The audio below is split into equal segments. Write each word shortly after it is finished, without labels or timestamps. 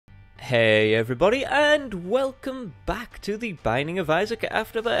Hey everybody, and welcome back to the Binding of Isaac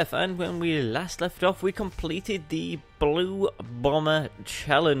Afterbirth. And when we last left off, we completed the Blue Bomber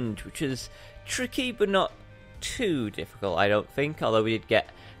Challenge, which is tricky but not too difficult, I don't think, although we did get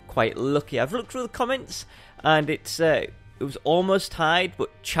quite lucky. I've looked through the comments, and it was almost tied,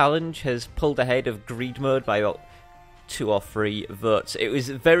 but Challenge has pulled ahead of Greed Mode by about 2 or 3 votes. It was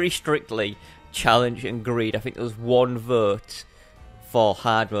very strictly Challenge and Greed. I think there was 1 vote for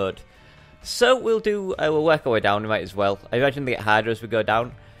Hard Mode. So we'll work our way down, we might as well. I imagine they get harder as we go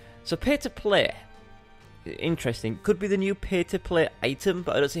down. So pay to play. Interesting. Could be the new pay to play item,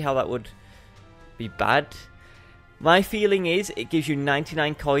 but I don't see how that would be bad. My feeling is it gives you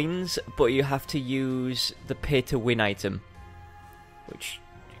 99 coins, but you have to use the pay to win item, which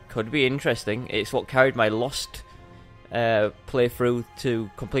could be interesting. It's what carried my Lost playthrough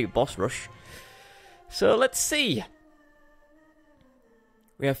to complete boss rush. So let's see.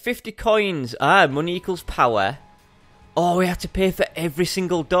 We have 50 coins. Money equals power. Oh, we have to pay for every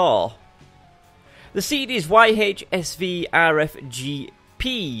single door. The seed is YHSV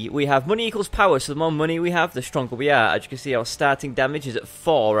RFGP. We have money equals power, so the more money we have, the stronger we are. As you can see, our starting damage is at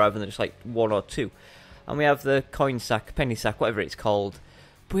 4 rather than just like 1 or 2. And we have the coin sack, penny sack, whatever it's called.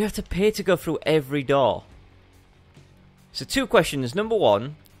 But we have to pay to go through every door. So 2 questions. Number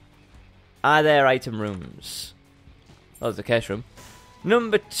 1, are there item rooms? Oh, there's a cash room.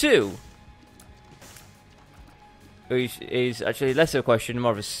 Number 2 is actually less of a question,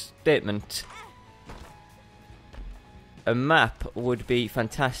 more of a statement. A map would be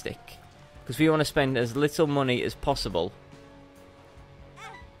fantastic, because we want to spend as little money as possible.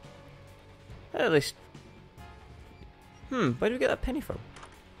 At least... where do we get that penny from?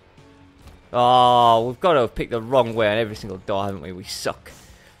 Oh, we've got to have picked the wrong way on every single door, haven't we? We suck.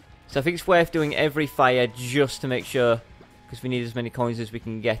 So I think it's worth doing every fire just to make sure, because we need as many coins as we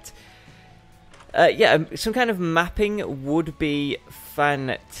can get. Yeah, some kind of mapping would be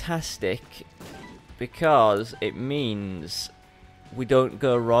fantastic, because it means we don't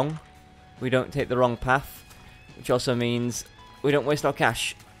go wrong. We don't take the wrong path, which also means we don't waste our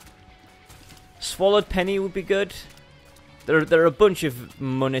cash. Swallowed penny would be good. There are a bunch of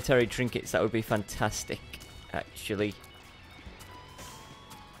monetary trinkets that would be fantastic, actually.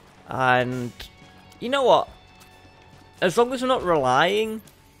 And you know what? As long as we're not relying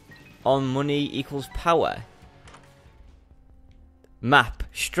on money equals power. Map,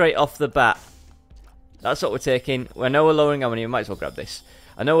 straight off the bat. That's what we're taking. I know we're lowering our money, we might as well grab this.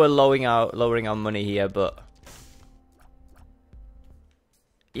 I know we're lowering our money here, but...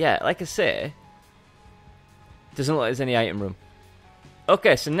 yeah, like I say, doesn't look like there's any item room.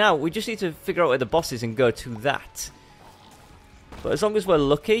 Okay, so now we just need to figure out where the boss is and go to that. But as long as we're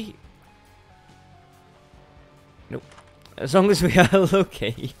lucky... nope. As long as we are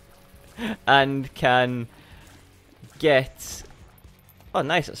lucky and can get... oh,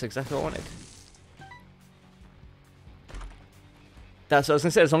 nice, that's exactly what I wanted. That's what I was going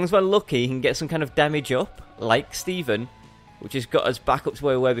to say, as long as we're lucky and get some kind of damage up, like Stephen, which has got us back up to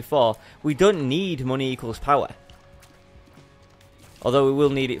where we were before, we don't need money equals power. Although we will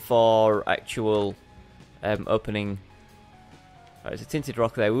need it for actual opening... oh, there's a tinted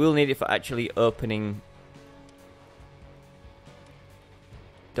rock there. We will need it for actually opening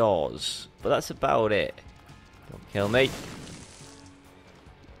doors, but that's about it. Don't kill me.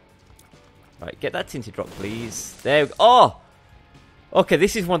 Right, get that tinted rock, please. There we go. Oh! Okay,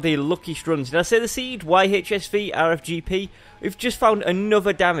 this is one of the luckiest runs. Did I say the seed? YHSV RFGP. We've just found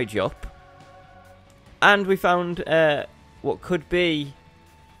another damage up. And we found what could be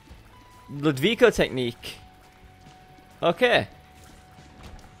Ludvico technique. Okay.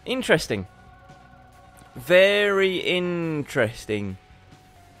 Interesting. Very interesting.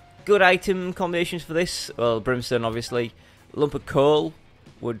 Good item combinations for this. Well, brimstone, obviously. Lump of coal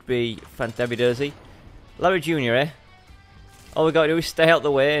would be fantabby-dozy. Larry Jr., eh? All we gotta do is stay out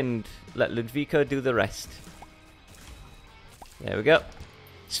the way and let Ludvico do the rest. There we go.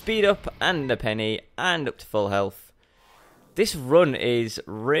 Speed up and a penny and up to full health. This run is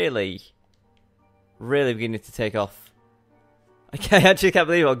really beginning to take off. I actually can't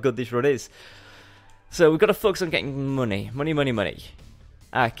believe how good this run is. So we've got to focus on getting money. Money.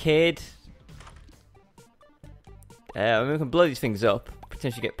 Arcade. I mean, we can blow these things up.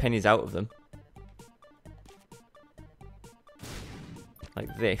 Potentially get pennies out of them.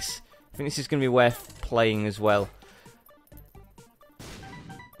 Like this. I think this is going to be worth playing as well.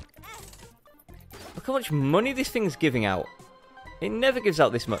 Look how much money this thing's giving out. It never gives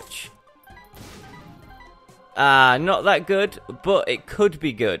out this much. Not that good, but it could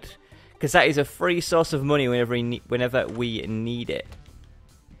be good. Because that is a free source of money whenever we need it.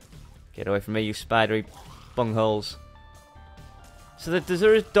 Get away from me, you spidery bungholes. So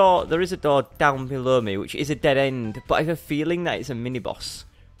there is a door down below me, which is a dead end, but I have a feeling that it's a mini-boss.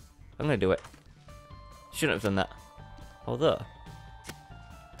 I'm going to do it. Shouldn't have done that. Although,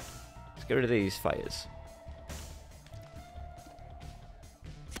 let's get rid of these fires.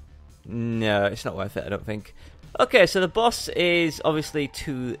 No, it's not worth it, I don't think. Okay, so the boss is obviously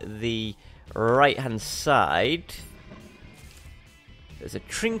to the right-hand side. There's a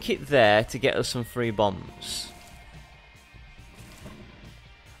trinket there to get us some free bombs.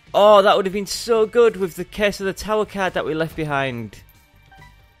 Oh, that would have been so good with the Curse of the Tower card that we left behind.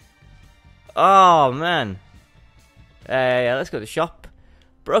 Oh, man. Yeah, let's go to the shop.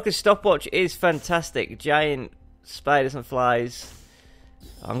 Broken stopwatch is fantastic. Giant spiders and flies.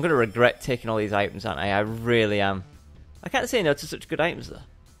 I'm going to regret taking all these items, aren't I? I really am. I can't say no to such good items, though.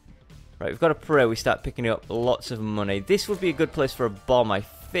 Right, we've got to pray we start picking up lots of money. This would be a good place for a bomb, I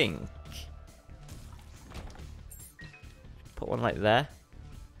think. Put one like there.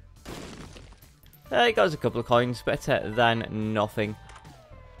 It got us a couple of coins. Better than nothing.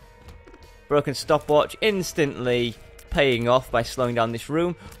 Broken stopwatch instantly paying off by slowing down this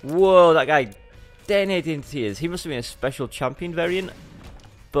room. Whoa, that guy detonated in tears. He must have been a special champion variant.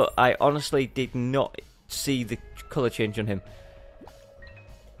 But I honestly did not see the colour change on him.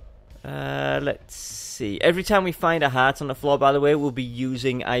 Let's see. Every time we find a heart on the floor, by the way, we'll be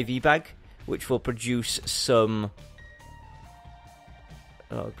using IV bag, which will produce some...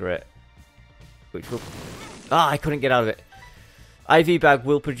 Oh, great. Which will... Ah, I couldn't get out of it. IV bag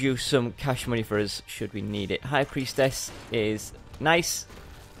will produce some cash money for us, should we need it. High Priestess is nice.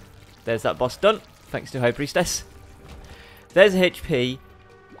 There's that boss done, thanks to High Priestess. There's a HP,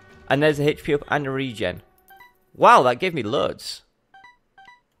 and there's a HP up and a regen. Wow, that gave me loads.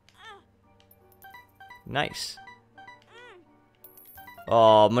 Nice.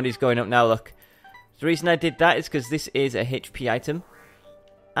 Oh, money's going up now, look. The reason I did that is because this is a HP item.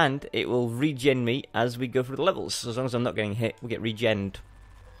 And it will regen me as we go through the levels. So as long as I'm not getting hit, we get regened.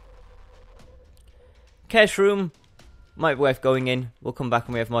 Cash room. Might be worth going in. We'll come back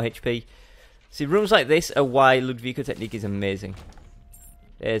when we have more HP. See, rooms like this are why Ludwika technique is amazing.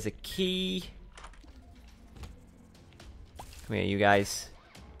 There's a key. Come here, you guys.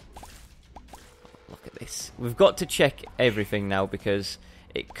 Look at this. We've got to check everything now because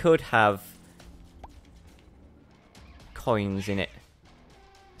it could have coins in it.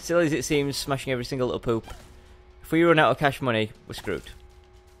 Silly as it seems, smashing every single little poop. If we run out of cash money, we're screwed.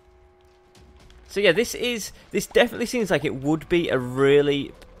 So yeah, this definitely seems like it would be a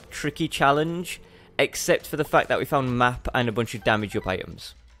really tricky challenge, except for the fact that we found map and a bunch of damage up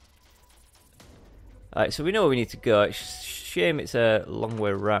items. Alright, so we know where we need to go. It's a shame it's a long way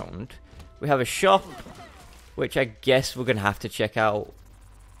around. We have a shop, which I guess we're going to have to check out.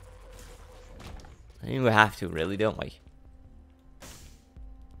 I mean, we have to, really, don't we?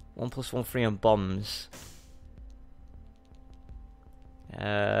 1+1 free on bombs.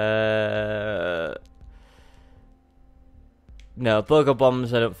 No, burger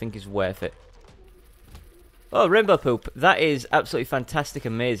bombs I don't think is worth it. Oh, rainbow poop. That is absolutely fantastic,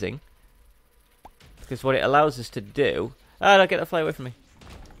 amazing. Because what it allows us to do... Ah, don't get that fly away from me.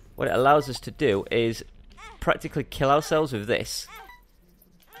 What it allows us to do is practically kill ourselves with this.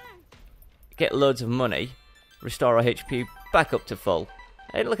 Get loads of money. Restore our HP back up to full.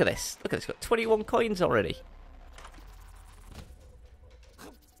 Hey, look at this. Look at this. Got 21 coins already.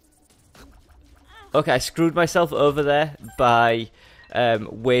 Okay, I screwed myself over there by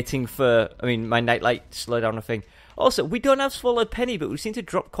waiting for... I mean, my nightlight to slow down a thing. Also, we don't have Swallowed Penny, but we seem to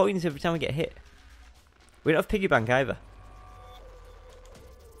drop coins every time we get hit. We don't have Piggy Bank either.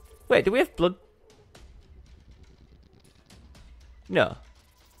 Wait, do we have blood? No.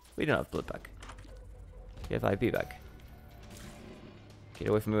 We don't have blood bag. We have IB bag. Get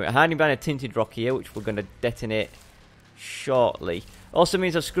away from me. A hiding behind a tinted rock here, which we're going to detonate shortly. Also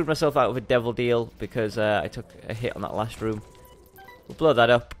means I've screwed myself out of a devil deal because I took a hit on that last room. We'll blow that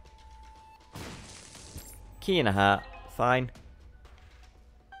up. Key and a heart. Fine.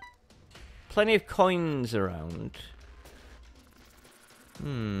 Plenty of coins around.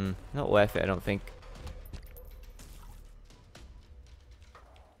 Not worth it, I don't think.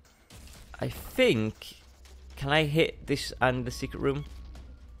 I think... Can I hit this and the secret room?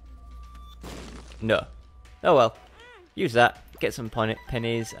 No. Oh well. Use that. Get some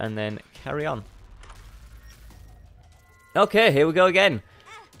pennies and then carry on. Okay, here we go again.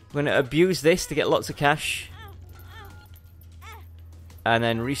 We're going to abuse this to get lots of cash. And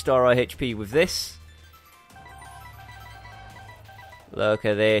then restore our HP with this. Look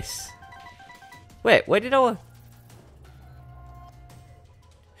at this. Wait, where did our...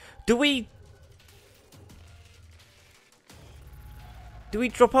 Do we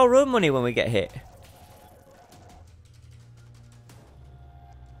drop our own money when we get hit?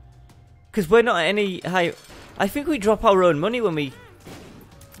 Because we're not at any high... I think we drop our own money when we...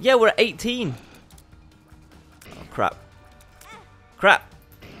 Yeah, we're at 18. Oh, crap. Crap.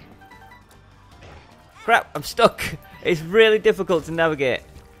 Crap, I'm stuck. It's really difficult to navigate.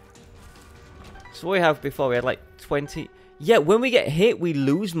 So what we have before, we had like 20... Yeah, when we get hit, we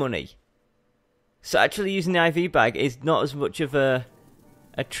lose money. So actually using the IV bag is not as much of a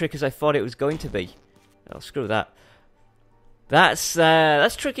trick as I thought it was going to be. Oh, screw that.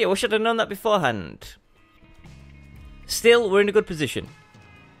 That's tricky. I wish I'd have known that beforehand. Still, we're in a good position.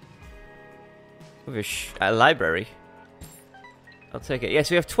 We have a library. I'll take it. Yes,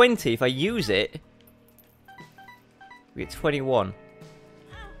 we have 20. If I use it, we get 21.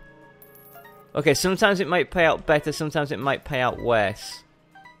 Okay, sometimes it might pay out better, sometimes it might pay out worse.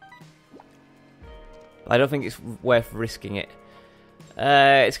 I don't think it's worth risking it.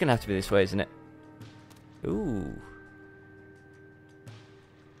 It's going to have to be this way, isn't it? Ooh.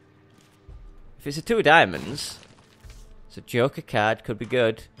 If it's a 2 of diamonds, it's a Joker card, could be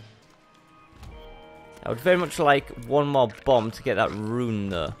good. I would very much like one more bomb to get that rune,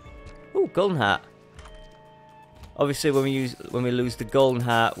 though. Ooh, golden heart. Obviously, when we lose the golden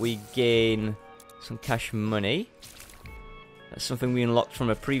heart, we gain some cash money. That's something we unlocked from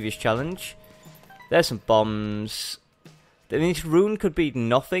a previous challenge. There's some bombs. I mean, this rune could be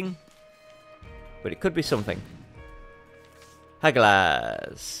nothing, but it could be something.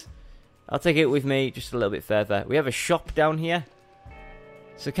 Hagglas. I'll take it with me just a little bit further. We have a shop down here,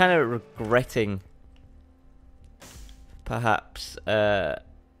 so kind of regretting perhaps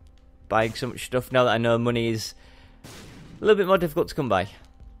buying so much stuff now that I know money is a little bit more difficult to come by.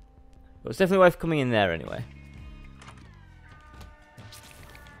 But it's definitely worth coming in there anyway.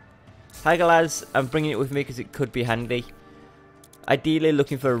 Hagglas, I'm bringing it with me because it could be handy. Ideally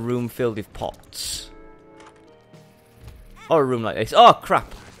looking for a room filled with pots. Or a room like this. Oh,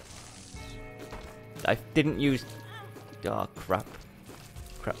 crap! I didn't use... Oh, crap.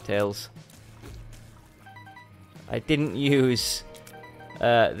 Crap tails. I didn't use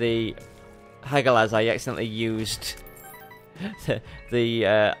the Hagglas. I accidentally used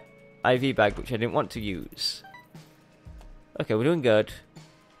the IV bag, which I didn't want to use. Okay, we're doing good.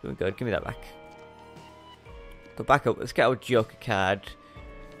 Doing good. Give me that back. Go back up. Let's get our Joker card.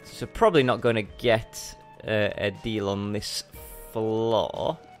 So probably not going to get a deal on this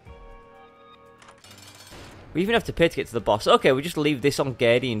floor. We even have to pay to get to the boss. Okay, we just leave this on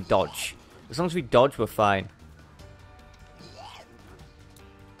Gady and dodge. As long as we dodge, we're fine.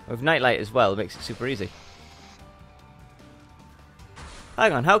 With Nightlight as well, it makes it super easy.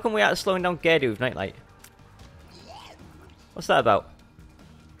 Hang on, how come we aren't slowing down Gady with Nightlight? What's that about?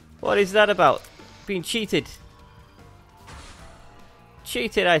 What is that about? Being cheated.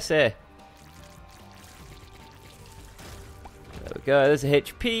 Cheated, I say. There we go, there's a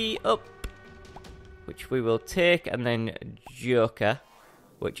HP up, which we will take, and then Joker,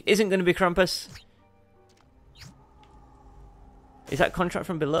 which isn't going to be Krampus. Is that contract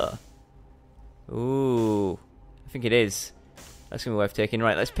from below? Ooh, I think it is. That's going to be worth taking.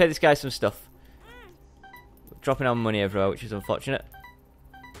 Right, let's pay this guy some stuff. We're dropping our money everywhere, which is unfortunate.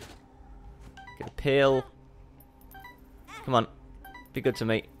 Get a pill. Come on, be good to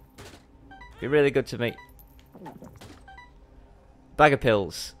me. Be really good to me. Bag of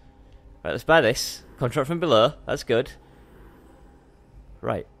pills. Right, let's buy this. Contract from below. That's good.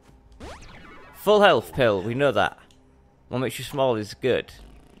 Right. Full health pill. We know that. What makes you small is good.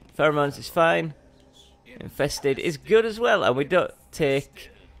 Pheromones is fine. Infested is good as well. And we don't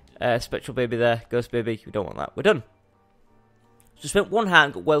take Spectral Baby there. Ghost Baby. We don't want that. We're done. So spent 1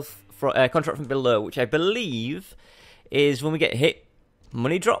 hand wealth for contract from below, which I believe is when we get hit,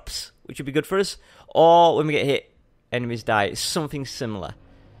 money drops, which would be good for us. Or when we get hit, enemies die. It's something similar.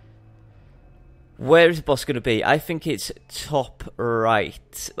 Where is the boss going to be? I think it's top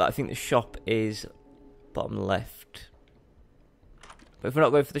right. But I think the shop is bottom left. But if we're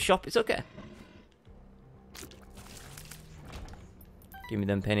not going for the shop, it's okay. Give me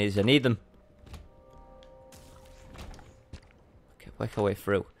them pennies. I need them. Okay, work our way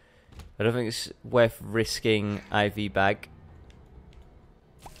through. I don't think it's worth risking IV bag.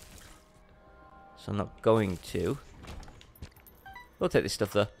 So I'm not going to. We'll take this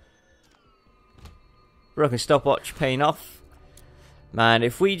stuff though. Broken stopwatch paying off. Man,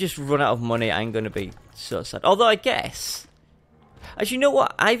 if we just run out of money, I'm going to be so sad. Although I guess... As you know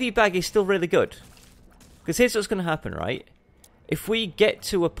what? IV bag is still really good. Because here's what's going to happen, right? If we get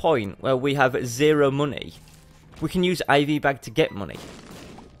to a point where we have 0 money, we can use IV bag to get money.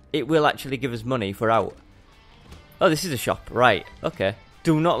 it will actually give us money if we're out. Oh, this is a shop. Right, okay.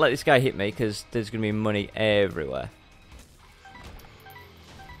 Do not let this guy hit me, because there's going to be money everywhere.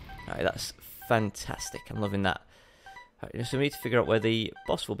 Alright, that's fantastic. I'm loving that. Alright, so we need to figure out where the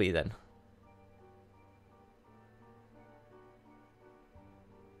boss will be then.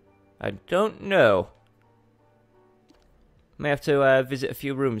 I don't know. May have to visit a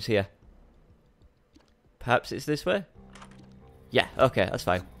few rooms here. Perhaps it's this way? Yeah, okay, that's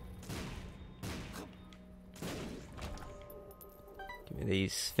fine. Give me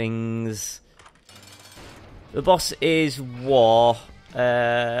these things. The boss is War.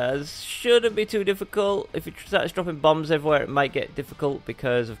 Shouldn't be too difficult. If it starts dropping bombs everywhere, it might get difficult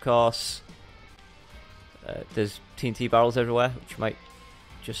because, of course, there's TNT barrels everywhere, which might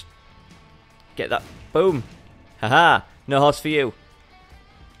just get that. Boom! Haha! No horse for you.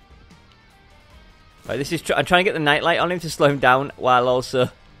 Right, this is. I'm trying to get the nightlight on him to slow him down while also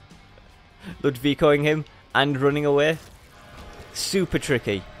Ludvicoing him and running away. Super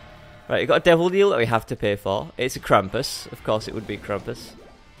tricky. Right, we've got a devil deal that we have to pay for. It's a Krampus. Of course it would be Krampus.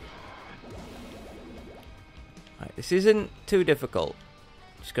 Right, this isn't too difficult.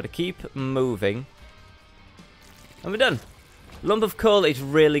 Just got to keep moving. And we're done. Lump of coal is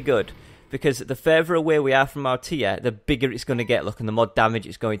really good, because the further away we are from our tier, the bigger it's going to get, look, and the more damage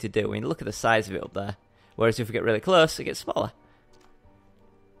it's going to do. I mean, look at the size of it up there. Whereas if we get really close, it gets smaller.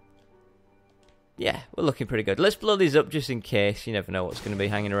 Yeah, we're looking pretty good. Let's blow these up just in case. You never know what's going to be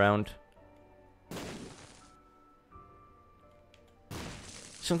hanging around.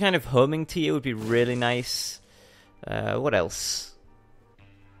 Some kind of homing tier would be really nice. What else?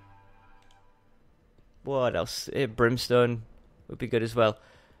 What else? Brimstone would be good as well.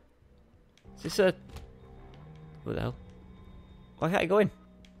 Is this a... What the hell? Why can't I go in?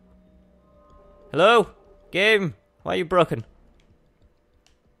 Hello? Game? Why are you broken?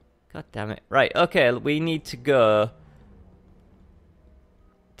 God damn it. Right, okay, we need to go...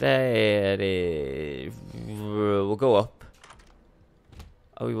 There it is. We'll go up.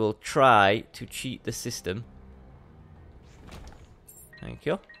 We will try to cheat the system. Thank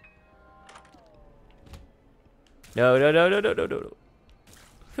you. No.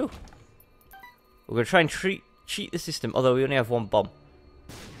 Phew. We're going to try and cheat the system, although we only have one bomb.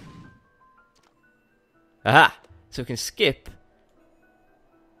 Aha! So we can skip.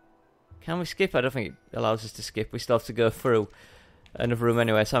 Can we skip? I don't think it allows us to skip. We still have to go through another room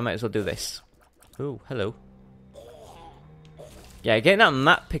anyway, so I might as well do this. Oh, hello. Yeah, getting that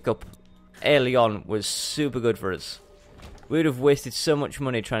map pickup early on was super good for us. We would have wasted so much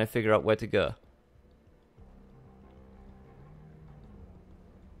money trying to figure out where to go.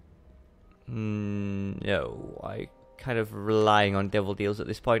 No, I kind of relying on devil deals at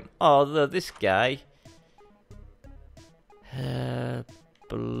this point. Although this guy...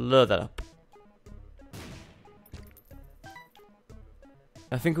 blow that up.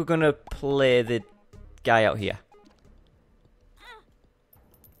 I think we're going to play the guy out here.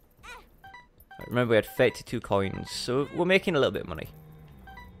 Remember, we had 32 coins, so we're making a little bit of money.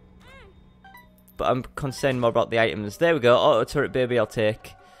 But I'm concerned more about the items. There we go, auto turret baby I'll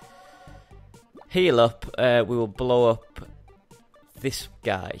take. Heal up, we will blow up this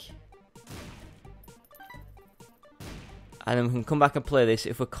guy. And then we can come back and play this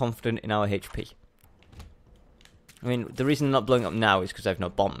if we're confident in our HP. I mean, the reason I'm not blowing up now is because I have no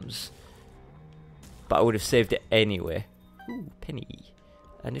bombs. But I would have saved it anyway. Ooh, penny.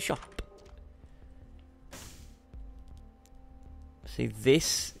 And a shop. See,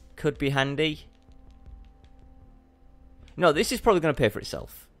 this could be handy. No, this is probably going to pay for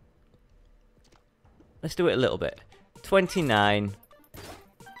itself. Let's do it a little bit. 29.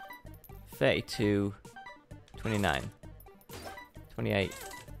 32. 29. 28.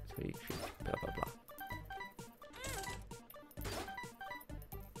 23. Blah, blah, blah.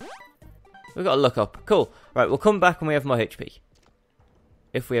 We've got to look up. Cool. Right, we'll come back when we have more HP.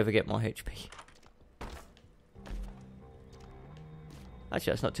 If we ever get more HP.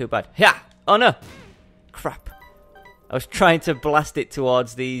 Actually, that's not too bad. Yeah! Oh no! Crap. I was trying to blast it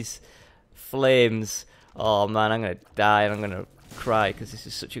towards these flames. Oh man, I'm going to die and I'm going to cry because this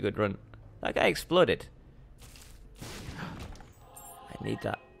is such a good run. That guy exploded. I need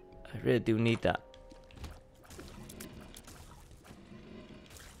that. I really do need that.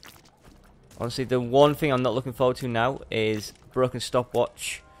 Honestly, the one thing I'm not looking forward to now is broken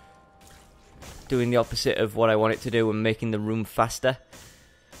stopwatch. Doing the opposite of what I want it to do and making the room faster.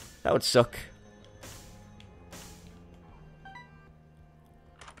 That would suck.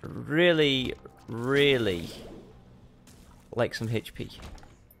 Really, really like some HP. Right,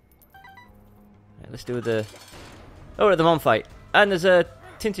 let's do the... Oh, we're at the mom fight. And there's a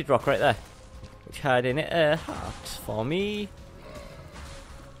tinted rock right there, which had in it a heart for me.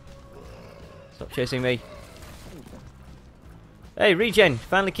 Stop chasing me. Hey, regen!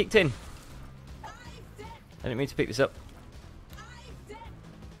 Finally kicked in. I didn't mean to pick this up.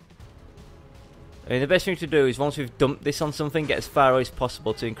 I mean, the best thing to do is once we've dumped this on something, get as far away as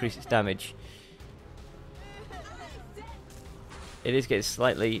possible to increase its damage. It is getting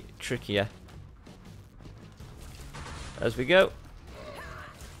slightly trickier as we go.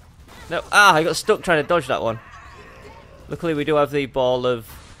 No, I got stuck trying to dodge that one. Luckily we do have the ball of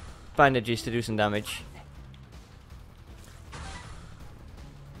bandages to do some damage.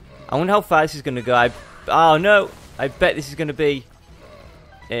 I wonder how far this is going to go. Oh no, I bet this is going to be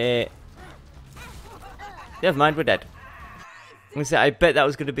never mind, we're dead. I'm gonna say, I bet that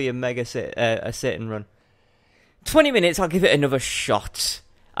was going to be a mega Satan run. 20 minutes, I'll give it another shot.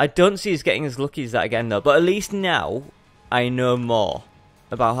 I don't see us getting as lucky as that again though, but at least now I know more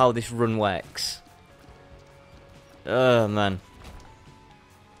about how this run works. Oh man.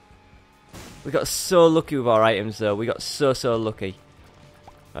 We got so lucky with our items though, we got so lucky.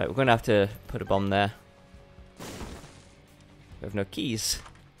 Right, we're going to have to put a bomb there. We have no keys.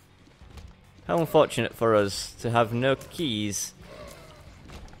 How unfortunate for us to have no keys.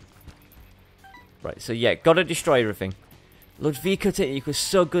 Right, so yeah, gotta destroy everything. Ludwika technique was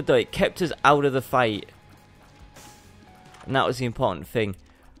so good though, it kept us out of the fight. And that was the important thing.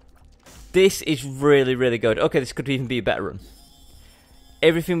 This is really good. Okay, this could even be a better run.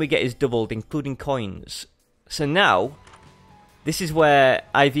 Everything we get is doubled, including coins. So now, this is where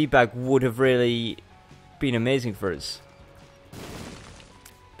IV bag would have really been amazing for us.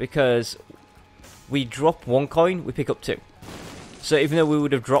 Because we drop 1 coin, we pick up 2. So even though we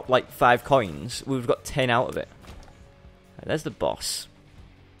would have dropped like 5 coins, we would have got 10 out of it. Right, there's the boss.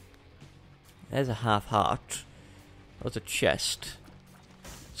 There's a half heart. There's a chest.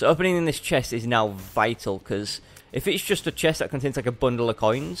 So opening in this chest is now vital, because if it's just a chest that contains like a bundle of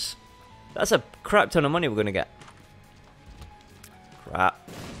coins, that's a crap ton of money we're going to get. Crap.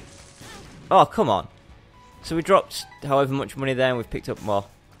 Oh, come on. So we dropped however much money there and we've picked up more.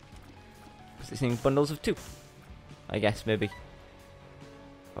 Is this in bundles of 2? I guess, maybe.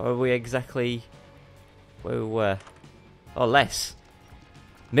 Or are we exactly where we were? Or less.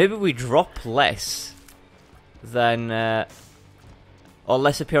 Maybe we drop less than... or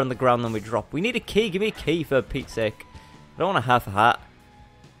less appear on the ground than we drop. We need a key. Give me a key for Pete's sake. I don't want a half a hat.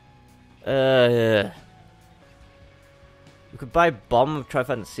 We could buy a bomb, try to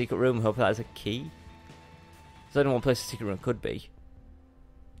find the secret room, hope that has a key. There's only one place the secret room could be.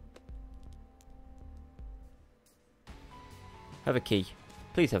 Have a key.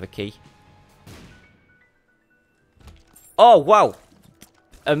 Please have a key. Oh, wow.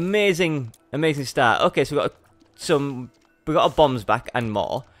 Amazing, amazing start. Okay, so we got our bombs back and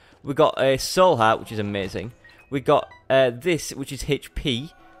more. We got a soul heart, which is amazing. We got this, which is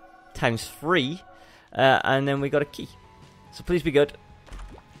HP times 3. And then we got a key. So please be good.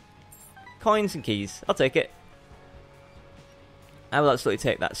 Coins and keys. I'll take it. I will absolutely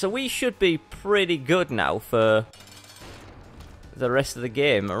take that. So we should be pretty good now for the rest of the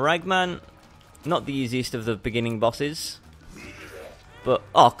game. Ragman, not the easiest of the beginning bosses. But,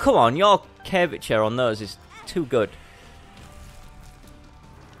 oh, come on. Your curvature on those is too good.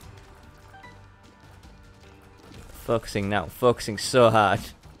 Focusing now. Focusing so hard.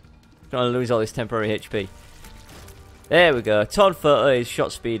 Don't want to lose all this temporary HP. There we go. Torn photo is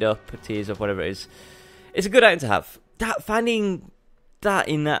shot speed up, tears up, whatever it is. It's a good item to have. Finding that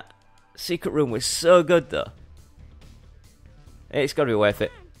in that secret room was so good though. It's got to be worth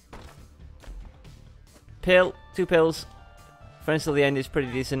it. Pill, 2 pills. Friends till the end is pretty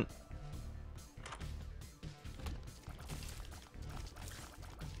decent.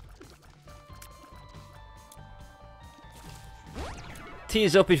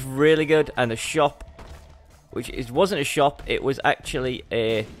 Tears up is really good, and the shop, which wasn't a shop, it was actually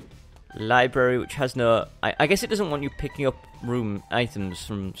a library, which has no... I guess it doesn't want you picking up room items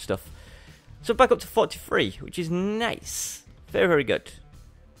from stuff. So back up to 43, which is nice. Very good.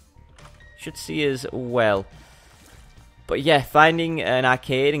 Should see us well. But yeah, finding an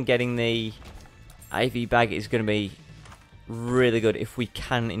arcade and getting the IV bag is going to be really good if we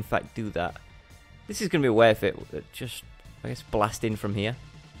can, in fact, do that. This is going to be worth it. Just, I guess, blast in from here.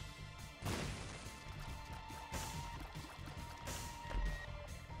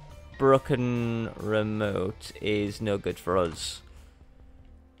 Broken remote is no good for us.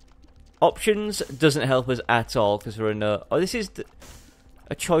 Options doesn't help us at all because we're in a... Oh, this is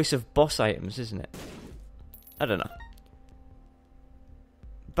a choice of boss items, isn't it? I don't know.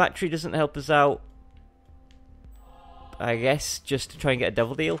 Battery doesn't help us out. I guess, just to try and get a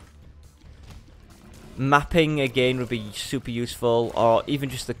devil deal. Mapping, again, would be super useful, or even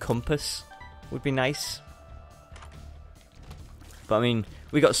just the compass would be nice. But, I mean,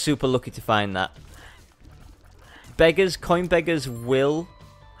 we got super lucky to find that. Beggars, coin beggars will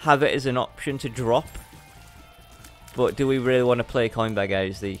have it as an option to drop. But do we really want to play coin beggar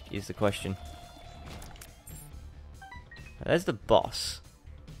is the question. There's the boss.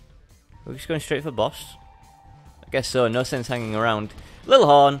 We're just going straight for boss. I guess so, no sense hanging around. Little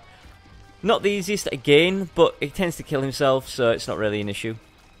Horn, not the easiest again, but he tends to kill himself, so it's not really an issue.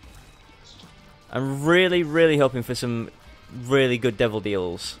 I'm really, really hoping for some really good devil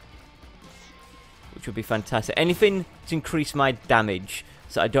deals, which would be fantastic. Anything to increase my damage,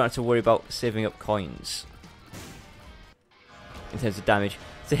 so I don't have to worry about saving up coins. In terms of damage.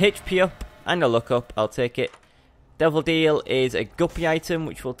 It's a HP up and a luck up, I'll take it. Devil Deal is a guppy item,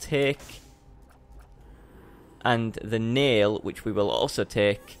 which we'll take. And the nail, which we will also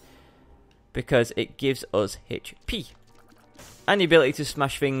take, because it gives us HP. And the ability to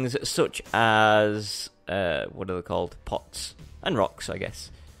smash things such as, what are they called? Pots. And rocks, I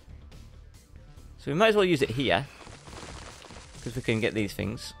guess. So we might as well use it here, because we can get these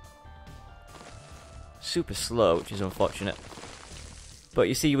things. Super slow, which is unfortunate. But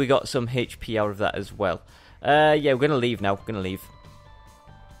you see, we got some HP out of that as well. Yeah, we're going to leave now. We're going to leave.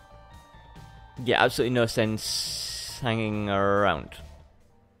 Yeah, absolutely no sense hanging around.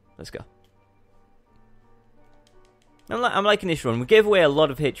 Let's go. I'm liking this run. We gave away a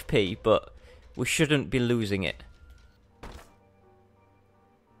lot of HP, but we shouldn't be losing it.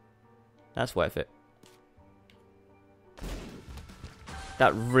 That's worth it.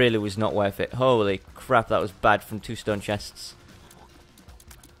 That really was not worth it. Holy crap, that was bad from 2 stone chests.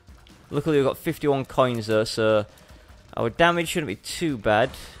 Luckily we've got 51 coins though, so our damage shouldn't be too bad.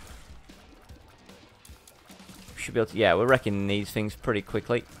 We should be able to, yeah, we're wrecking these things pretty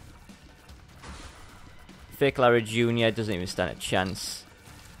quickly. Fake Lara Jr. doesn't even stand a chance.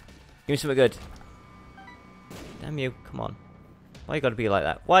 Give me something good. Damn you, come on. Why you gotta be like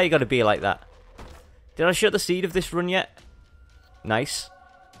that? Why you gotta be like that? Did I show the seed of this run yet? Nice.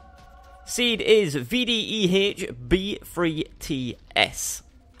 Seed is VDEH B3TS.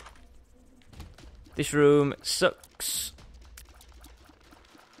 This room sucks.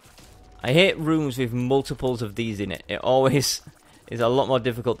 I hate rooms with multiples of these in it. It always is a lot more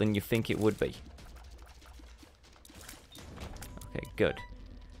difficult than you think it would be. Okay, good.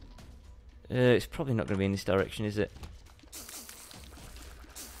 It's probably not going to be in this direction, is it?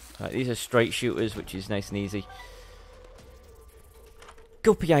 Right, these are straight shooters, which is nice and easy.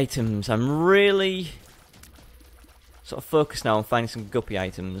 Guppy items. I'm really sort of focused now on finding some guppy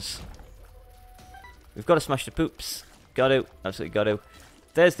items. We've got to smash the poops. Got to. Absolutely got to.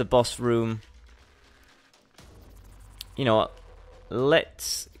 There's the boss room. You know what?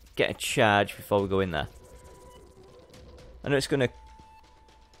 Let's get a charge before we go in there. I know it's going to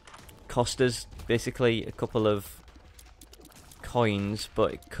cost us, basically, a couple of coins,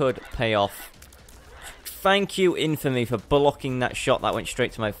 but it could pay off. Thank you, Infamy, for blocking that shot that went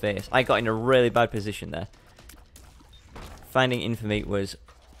straight to my face. I got in a really bad position there. Finding Infamy was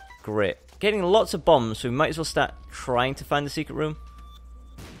great. Getting lots of bombs, so we might as well start trying to find the secret room.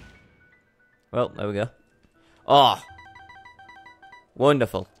 Well, there we go. Oh!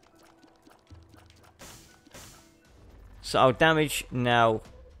 Wonderful. So our damage now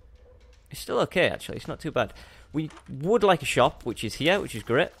is still okay, actually. It's not too bad. We would like a shop, which is here, which is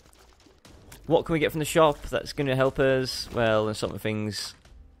great. What can we get from the shop that's going to help us? Well, there's some things.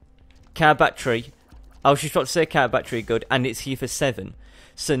 Car battery. I was just about to say car battery, good. And it's here for 7.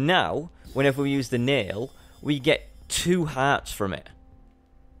 So now, whenever we use the nail, we get 2 hearts from it.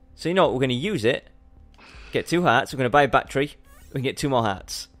 So you know what? We're going to use it. Get 2 hearts. We're going to buy a battery. We can get 2 more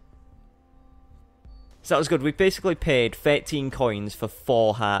hearts. So that was good. We basically paid 13 coins for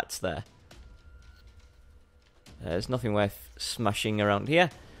 4 hearts there. There's nothing worth smashing around here.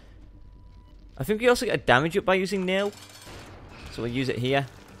 I think we also get a damage up by using nail. So we'll use it here.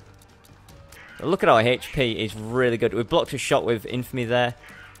 But look at our HP. It's really good. We blocked a shot with Infamy there.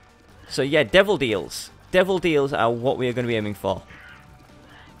 So yeah, devil deals. Devil deals are what we are going to be aiming for.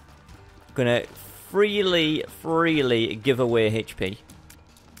 Going to freely give away HP.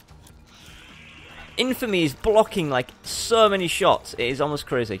 Infamy is blocking like so many shots. It is almost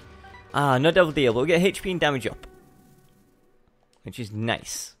crazy. Ah, no devil deal, but we get HP and damage up. Which is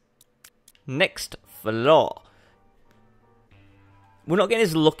nice. Next floor. We're not getting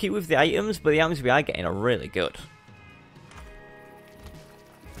as lucky with the items, but the items we are getting are really good.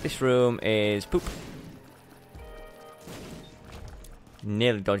 This room is poop.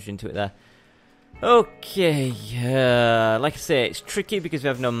 Nearly dodged into it there. Okay, like I say, it's tricky because we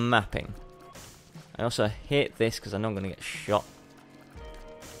have no mapping. I also hate this because I know I'm going to get shot.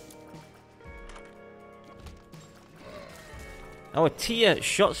 Our tier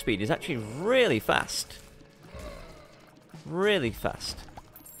shot speed is actually really fast. Really fast.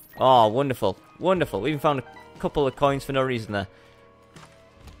 Oh, wonderful. Wonderful. We even found a couple of coins for no reason there.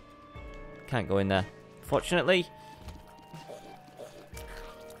 Can't go in there. Fortunately,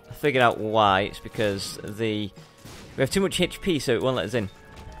 I figured out why. It's because we have too much HP, so it won't let us in.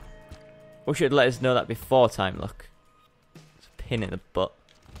 Or should let us know that before time, look. It's a pin in the butt.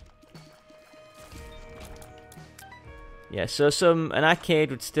 Yeah, so an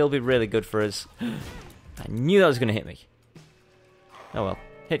arcade would still be really good for us. I knew that was going to hit me. Oh well.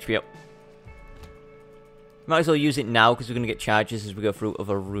 HP up. Might as well use it now because we're going to get charges as we go through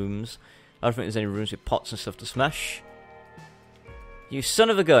other rooms. I don't think there's any rooms with pots and stuff to smash. You son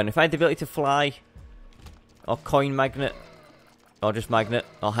of a gun. If I had the ability to fly, or coin magnet, or just magnet,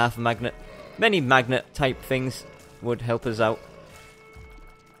 or half a magnet, many magnet type things would help us out.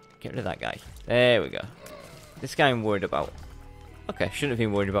 Get rid of that guy. There we go. This guy I'm worried about. Okay, shouldn't have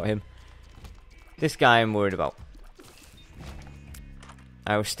been worried about him. This guy I'm worried about.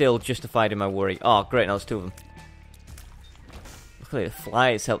 I was still justified in my worry. Oh, great, now there's two of them. Luckily the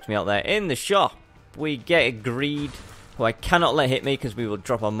flies helped me out there. In the shop, we get a greed, who I cannot let hit me because we will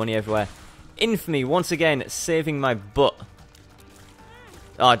drop our money everywhere. Infamy, once again, saving my butt.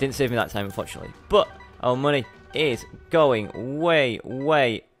 Oh, it didn't save me that time, unfortunately. But our money is going way,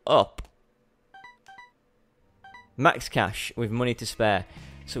 way up. Max cash with money to spare.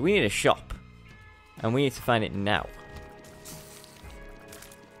 So we need a shop. And we need to find it now.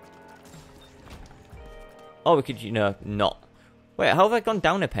 Oh, we could, you know, not. Wait, how have I gone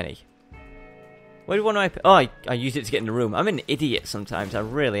down a penny? Where do I... Oh, I used it to get in the room. I'm an idiot sometimes. I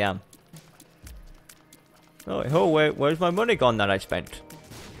really am. Oh, where's my money gone that I spent?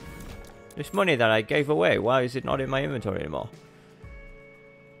 This money that I gave away, why is it not in my inventory anymore?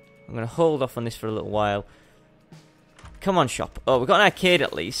 I'm going to hold off on this for a little while. Come on, shop. Oh, we've got an arcade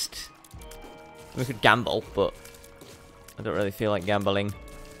at least. We could gamble, but I don't really feel like gambling.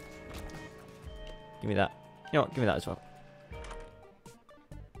 Give me that. You know what? Give me that as well.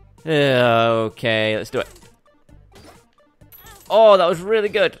 Okay, let's do it. Oh, that was really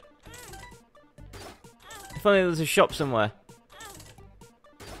good. If only there was a shop somewhere.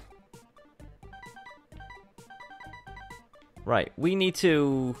 Right, we need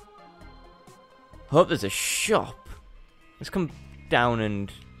to... hope there's a shop. Let's come down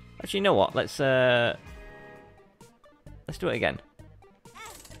and... Actually, you know what? Let's do it again.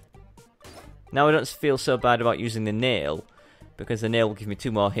 Now I don't feel so bad about using the nail, because the nail will give me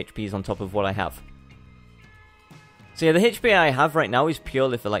 2 more HPs on top of what I have. So yeah, the HP I have right now is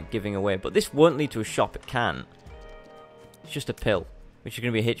purely for like giving away, but this won't lead to a shop, it can. It's just a pill, which is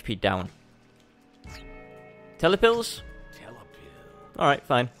going to be a HP down. Telepills? Alright,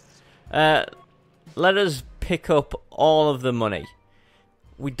 fine. Let us pick up all of the money.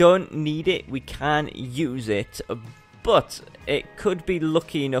 We don't need it, we can use it, but it could be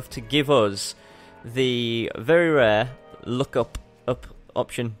lucky enough to give us the very rare look up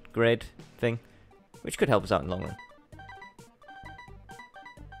option grade thing, which could help us out in the long run.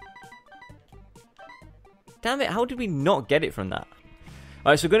 Damn it, how did we not get it from that?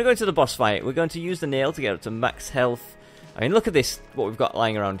 Alright, so we're going to go into the boss fight. We're going to use the nail to get up to max health. I mean, look at this, what we've got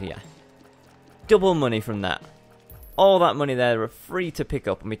lying around here. Double money from that. All that money there are free to pick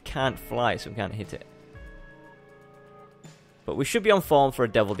up, and we can't fly, so we can't hit it. But we should be on form for a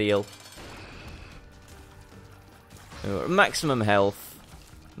devil deal. Maximum health,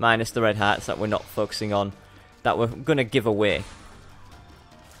 minus the red hearts that we're not focusing on, that we're going to give away.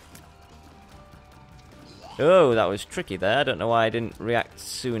 Oh, that was tricky there. I don't know why I didn't react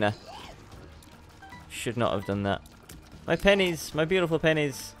sooner. Should not have done that. My pennies, my beautiful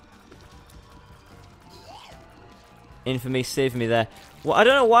pennies. Infamy saved me there. Well, I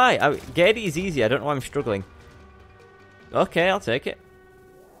don't know why. Getty is easy. I don't know why I'm struggling. Okay, I'll take it.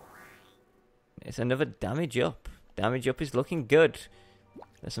 It's another damage up. Damage up is looking good.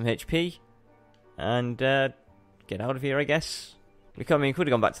 There's some HP. And get out of here, I guess. We could have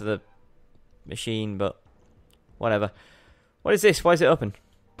gone back to the machine, but whatever. What is this? Why is it open?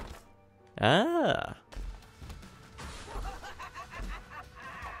 Ah.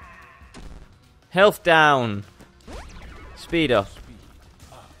 Health down. Speed up.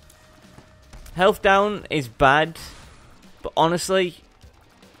 Health down is bad, but honestly,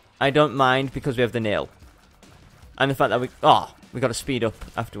 I don't mind because we have the nail. And the fact that we got to speed up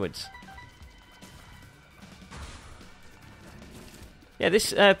afterwards. Yeah,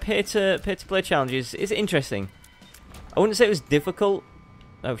 this pay to play challenge is interesting. I wouldn't say it was difficult.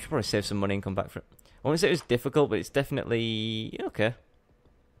 Oh, we should probably save some money and come back for it. I wouldn't say it was difficult, but it's definitely okay.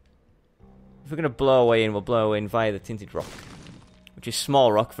 If we're going to blow away in, we'll blow away in via the tinted rock, which is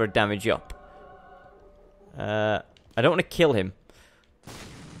small rock for a damage up. I don't want to kill him.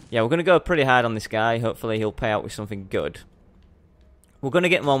 Yeah, we're going to go pretty hard on this guy. Hopefully he'll pay out with something good. We're going to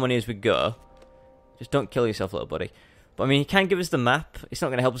get more money as we go. Just don't kill yourself, little buddy. But I mean, he can give us the map. It's not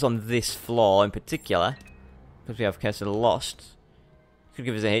going to help us on this floor in particular, because we have Curse of the Lost. Could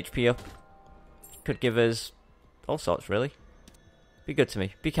give us a HP up. Could give us all sorts, really. Be good to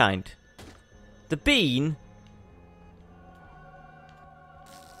me. Be kind. The bean.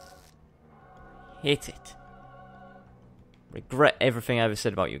 Hate it. Regret everything I ever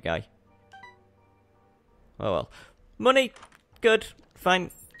said about you, guy. Oh well. Money. Good.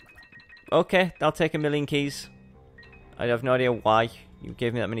 Fine. Okay, I'll take 1,000,000 keys. I have no idea why you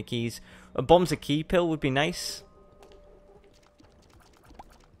gave me that many keys. A bomb's a key pill would be nice.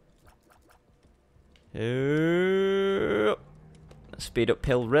 Speed up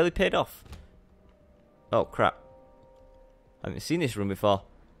pill really paid off. Oh crap. I haven't seen this room before.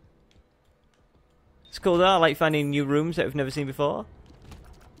 It's cool though, I like finding new rooms that we've never seen before.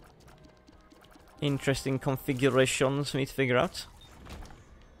 Interesting configurations for me to figure out.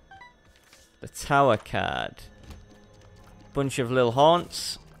 The tower card. Bunch of little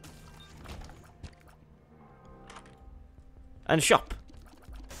haunts. And a shop.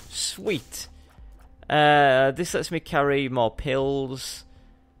 Sweet. This lets me carry more pills.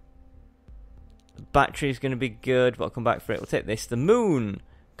 The battery's going to be good, but I'll come back for it. We'll take this. The moon.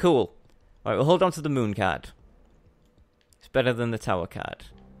 Cool. Alright, we'll hold on to the moon card. It's better than the tower card.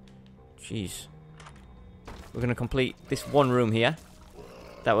 Jeez. We're going to complete this one room here.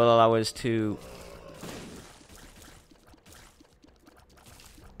 That will allow us to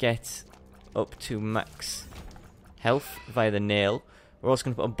get up to max health via the nail. We're also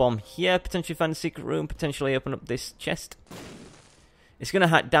going to put a bomb here, potentially find a secret room, potentially open up this chest. It's going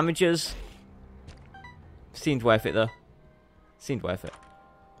to damage us. Seemed worth it though. Seemed worth it.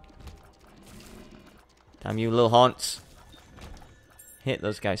 Damn you little haunts. Hit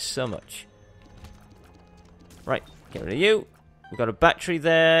those guys so much. Right, get rid of you. We've got a battery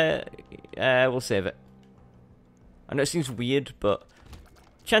there. We'll save it. I know it seems weird, but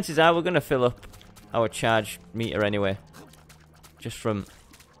chances are we're going to fill up our charge meter anyway. Just from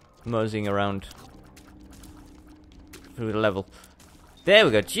moseying around through the level. There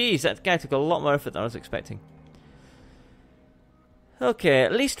we go. Jeez, that guy took a lot more effort than I was expecting. Okay,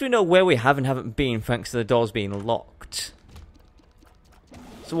 at least we know where we have and haven't been thanks to the doors being locked.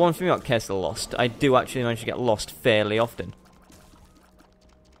 So one thing about Curse of the Lost, I do actually manage to get lost fairly often.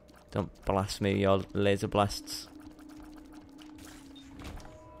 Don't blast me, your laser blasts.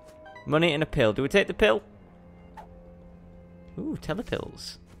 Money and a pill. Do we take the pill? Ooh,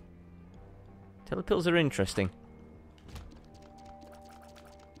 telepills. Telepills are interesting.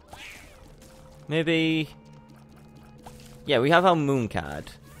 Maybe... Yeah, we have our moon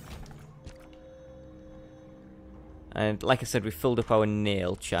card. And like I said, we filled up our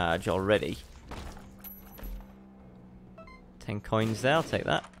nail charge already. 10 coins there, I'll take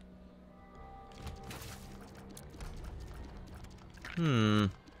that.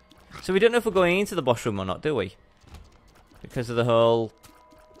 So we don't know if we're going into the boss room or not, do we? Because of the whole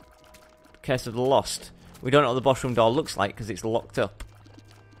Curse of the Lost. We don't know what the boss room door looks like because it's locked up.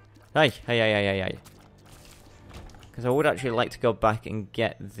 Hey. Because I would actually like to go back and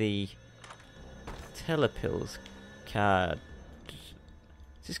get the telepills card.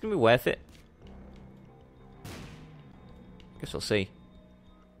 Is this going to be worth it? Guess we'll see.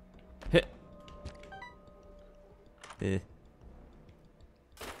 Hit.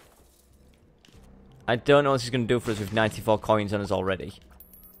 I don't know what this is going to do for us with 94 coins on us already.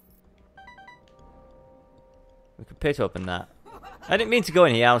 We could pay to open that. I didn't mean to go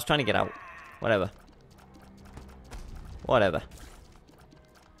in here, I was trying to get out. Whatever. Whatever.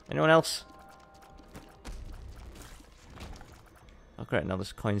 Anyone else? Oh great, now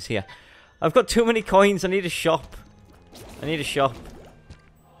there's coins here. I've got too many coins, I need a shop. I need a shop.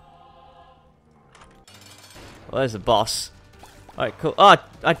 Well, there's the boss. Alright, cool. Oh,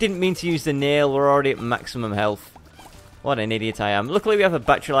 I didn't mean to use the nail. We're already at maximum health. What an idiot I am. Luckily, we have a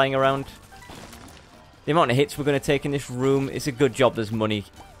battery lying around. The amount of hits we're going to take in this room, it's a good job there's money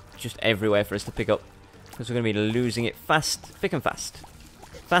just everywhere for us to pick up. Because we're going to be losing it fast, thick and fast.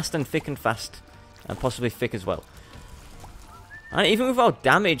 Fast and thick and fast. And possibly thick as well. And even with our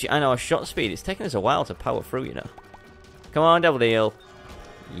damage and our shot speed, it's taken us a while to power through, you know. Come on, Devil Deal.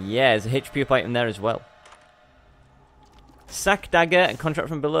 Yeah, there's a HP up item there as well. Sack dagger and contract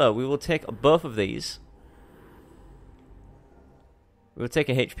from below. We will take both of these. We will take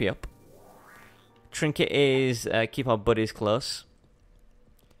a HP up. Trinket is keep our buddies close.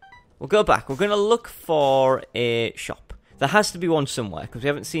 We'll go back. We're going to look for a shop. There has to be one somewhere, because we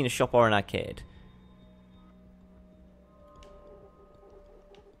haven't seen a shop or an arcade.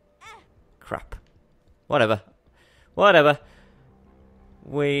 Crap. Whatever. Whatever.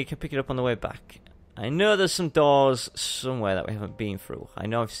 We can pick it up on the way back. I know there's some doors somewhere that we haven't been through. I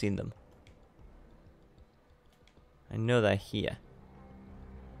know I've seen them. I know they're here.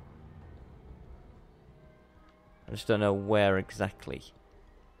 I just don't know where exactly.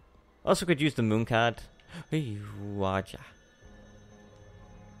 Also could use the moon card. Where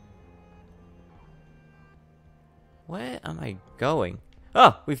am I going?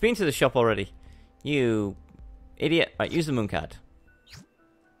 Oh, we've been to the shop already. You idiot. Right, use the moon card.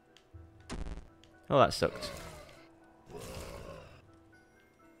 Oh, that sucked.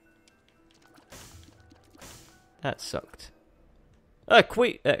 That sucked.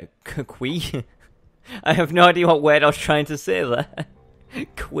 Quee. I have no idea what word I was trying to say there.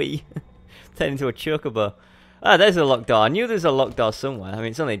 Quee. Turned into a chocobo. Ah, there's a locked door. I knew there's a locked door somewhere. I mean,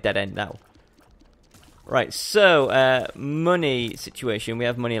 it's only a dead end now. Right, so, money situation. We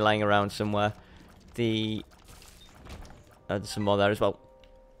have money lying around somewhere. There's some more there as well.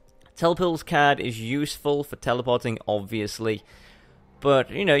 Telepill's card is useful for teleporting, obviously.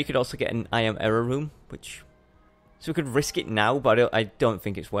 But, you know, you could also get an I am error room, which... So we could risk it now, but I don't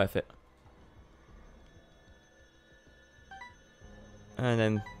think it's worth it. And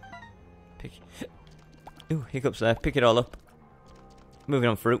then... pick... Ooh, hiccups there. Pick it all up. Moving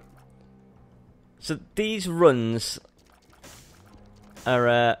on through. So these runs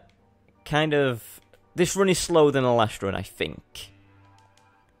are kind of... This run is slower than the last run, I think.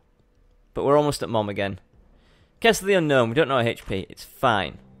 But we're almost at Mom again. Castle of the Unknown, we don't know our HP. It's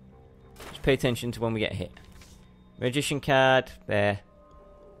fine. Just pay attention to when we get hit. Magician card, there.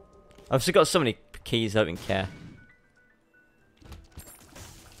 I've still got so many keys, I don't even care.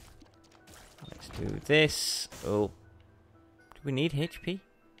 Let's do this. Oh. Do we need HP?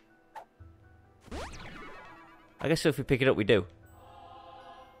 I guess so if we pick it up, we do.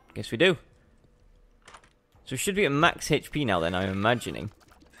 Guess we do. So we should be at max HP now then, I'm imagining.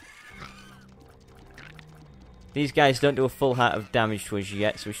 These guys don't do a full heart of damage to us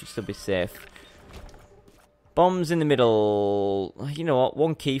yet, so we should still be safe. Bombs in the middle. You know what?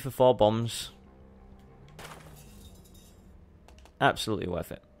 1 key for 4 bombs. Absolutely worth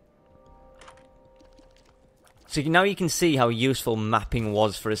it. So now you can see how useful mapping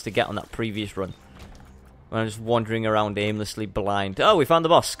was for us to get on that previous run. When I was wandering around aimlessly blind. Oh, we found the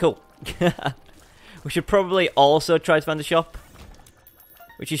boss. Cool. We should probably also try to find the shop.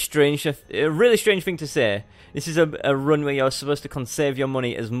 Which is strange. A really strange thing to say. This is a run where you're supposed to conserve your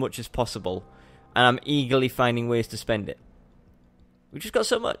money as much as possible. And I'm eagerly finding ways to spend it. We just got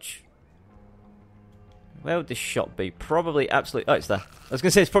so much. Where would this shop be? Probably absolutely... Oh, it's there. I was going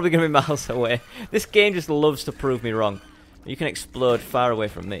to say it's probably going to be miles away. This game just loves to prove me wrong. You can explode far away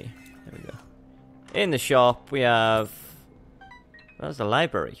from me. There we go. In the shop, we have... Where's the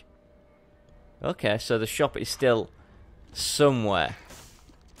library? Okay, so the shop is still somewhere.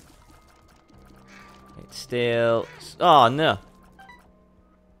 It's still... Oh, no.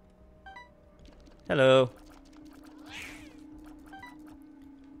 Hello.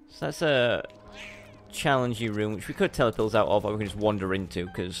 So that's a challenging room, which we could telepills out of, or we can just wander into,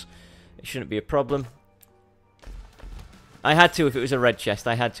 because it shouldn't be a problem. I had to if it was a red chest.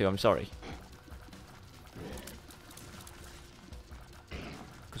 I had to, I'm sorry.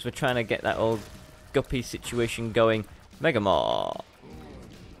 Because we're trying to get that old guppy situation going. Mega Maw.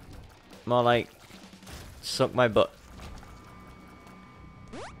 More like... Suck my butt.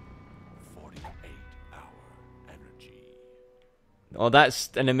 48-hour energy. Oh, that's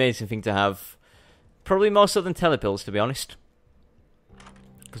an amazing thing to have. Probably more so than telepills, to be honest.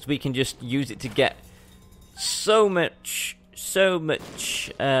 Because we can just use it to get so much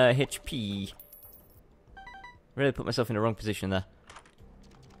HP. Really put myself in the wrong position there.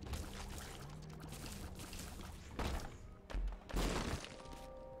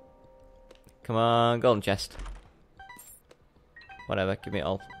 Come on, golden chest. Whatever, give me it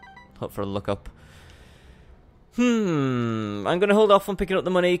all. Hope for a look up. I'm going to hold off on picking up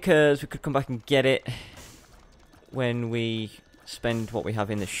the money because we could come back and get it when we spend what we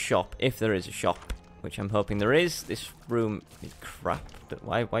have in the shop, if there is a shop, which I'm hoping there is. This room is crap.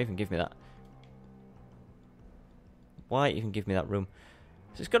 Why even give me that? Why even give me that room?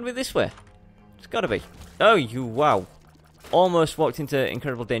 So it's got to be this way. It's got to be. Oh, wow. Almost walked into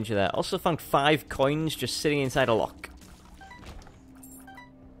incredible danger there. Also found 5 coins just sitting inside a lock.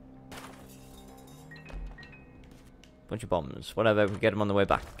 Bunch of bombs. Whatever, we get them on the way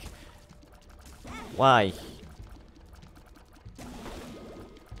back. Why?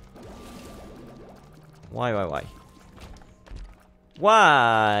 Why?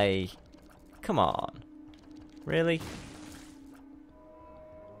 Why? Come on. Really?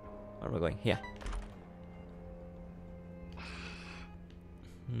 Where am I going? Here.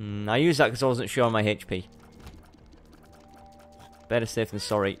 I used that because I wasn't sure on my HP. Better safe than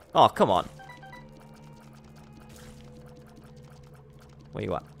sorry. Oh, come on. Where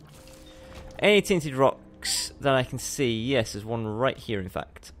you at? Any tinted rocks that I can see? Yes, there's one right here, in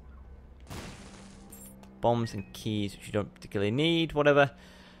fact. Bombs and keys, which you don't particularly need. Whatever.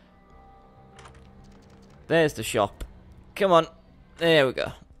 There's the shop. Come on. There we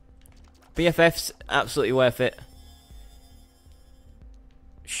go. BFF's absolutely worth it.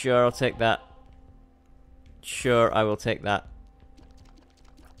 Sure, I'll take that. Sure, I will take that.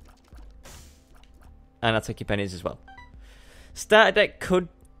 And I'll take your pennies as well. Starter deck could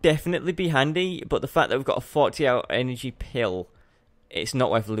definitely be handy, but the fact that we've got a 40-hour energy pill, it's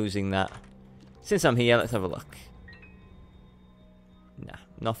not worth losing that. Since I'm here, let's have a look. Nah,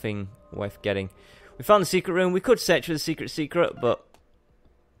 nothing worth getting. We found the secret room. We could search for the secret, but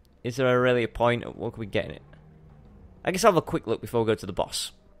is there really a point? What can we get in it? I guess I'll have a quick look before we go to the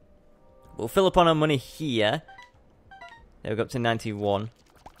boss. We'll fill up on our money here. There we go, up to 91.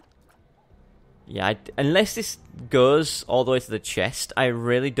 Yeah, unless this goes all the way to the chest, I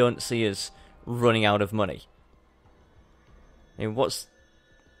really don't see us running out of money. I mean, what's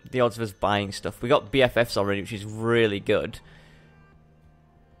the odds of us buying stuff? We got BFFs already, which is really good.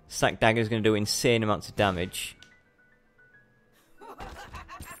 Sack Dagger's going to do insane amounts of damage.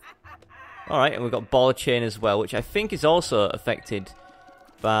 Alright, and we've got Ball Chain as well, which I think is also affected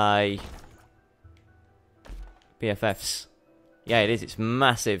by BFFs. Yeah, it is. It's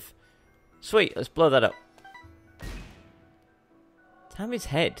massive. Sweet, let's blow that up. Tammy's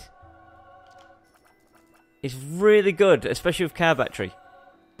head is really good, especially with car battery.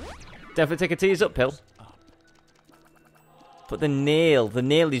 Definitely take a tease up pill. But the nail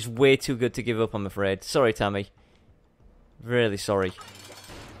is way too good to give up, I'm afraid. Sorry, Tammy. Really sorry.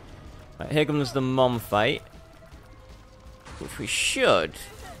 Right, here comes the mom fight, which we should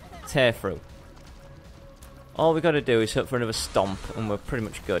tear through. All we got to do is hope for another stomp, and we're pretty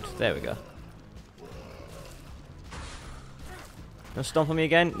much good. There we go. No stomp on me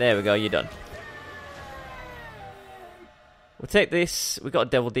again? There we go, you're done. We'll take this. We've got a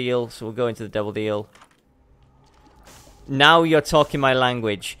devil deal, so we'll go into the devil deal. Now you're talking my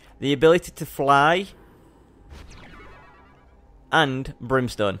language. The ability to fly and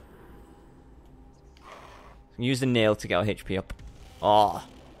brimstone. Use the nail to get our HP up. Oh.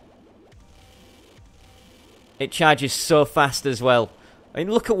 It charges so fast as well. I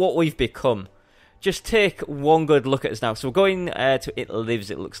mean, look at what we've become. Just take one good look at us now. So we're going to It Lives,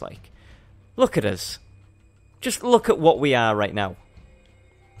 it looks like. Look at us. Just look at what we are right now.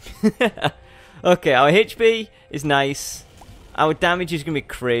 Okay, our HP is nice. Our damage is going to be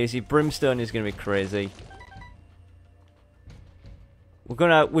crazy. Brimstone is going to be crazy. We're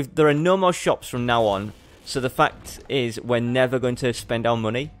gonna. There are no more shops from now on. So the fact is, we're never going to spend our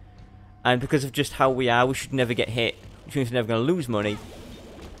money. And because of just how we are, we should never get hit. Which means we're never going to lose money.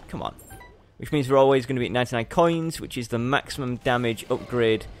 Come on. Which means we're always going to be at 99 coins, which is the maximum damage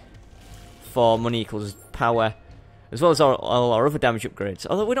upgrade for money equals power. As well as all our other damage upgrades.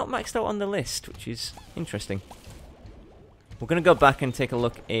 Although we're not maxed out on the list, which is interesting. We're going to go back and take a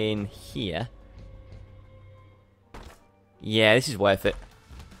look in here. Yeah, this is worth it.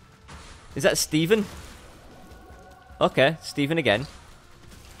 Is that Steven? Okay, Steven again.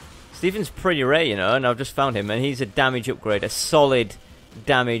 Steven's pretty rare, you know, and I've just found him, and he's a damage upgrade, a solid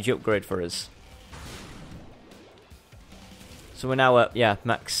damage upgrade for us. So we're now at, yeah,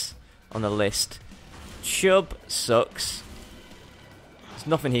 max on the list. Chubb sucks. There's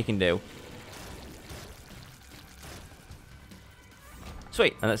nothing he can do.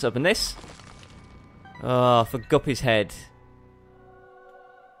 Sweet, and let's open this. Oh, for Guppy's head.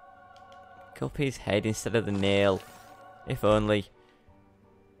 Guppy's head instead of the nail. If only.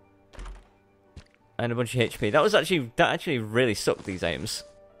 And a bunch of HP. That actually really sucked, these items.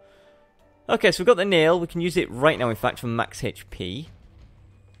 Okay, so we've got the nail. We can use it right now, in fact, for max HP.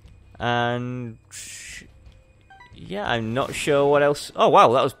 And yeah, I'm not sure what else. Oh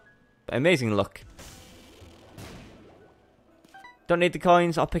wow, that was amazing luck. Don't need the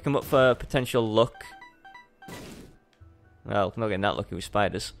coins. I'll pick them up for potential luck. Well, I'm not getting that lucky with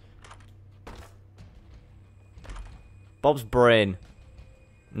spiders. Bob's brain.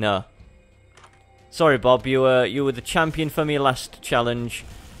 No. Sorry, Bob. You were the champion for me last challenge,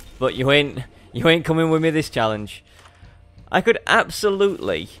 but you ain't coming with me this challenge. I could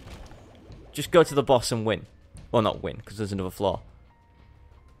absolutely just go to the boss and win. Well, not win, because there's another floor.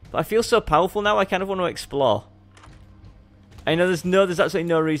 But I feel so powerful now, I kind of want to explore. I know there's absolutely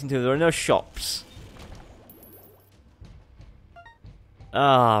no reason to. There are no shops.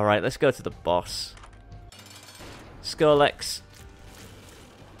 Right, let's go to the boss. Scolex.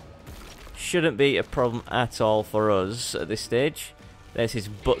 Shouldn't be a problem at all for us at this stage. There's his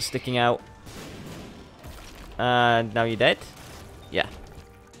butt sticking out. And now you're dead? Yeah.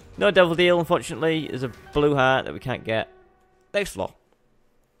 No devil deal, unfortunately. There's a blue heart that we can't get. Next floor.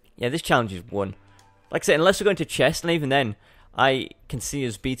 Yeah, this challenge is won. Like I said, unless we're going to chest, and even then, I can see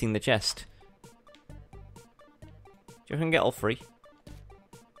us beating the chest. Do you reckon I can get all three?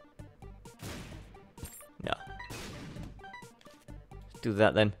 No. Let's do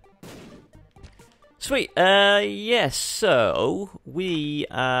that then. Sweet. Yes, so we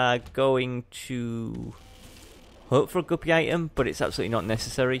are going to hope for a guppy item, but it's absolutely not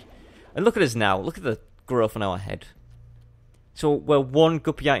necessary. And look at us now. Look at the growth on our head. So we're one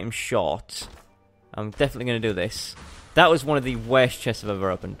guppy item short. I'm definitely going to do this. That was one of the worst chests I've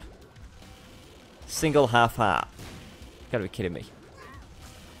ever opened. Single half heart. Gotta be kidding me.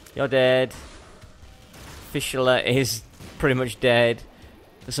 You're dead. Fishula is pretty much dead.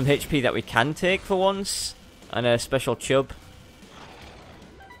 There's some HP that we can take for once. And a special chub.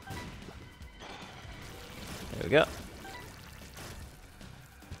 There we go.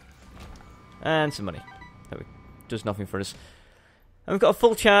 And some money. Does nothing for us. And we've got a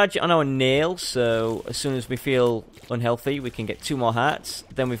full charge on our nail, so as soon as we feel unhealthy, we can get 2 more hearts.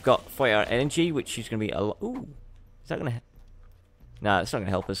 Then we've got fire energy, which is going to be a lot. Ooh, is that going to? Nah, it's not going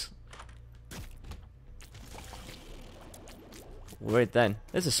to help us. Worried then.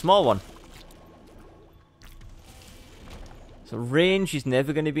 There's a small one. So range is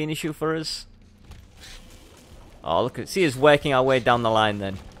never going to be an issue for us. Oh, look at see us working our way down the line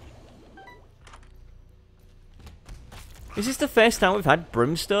then. Is this the first time we've had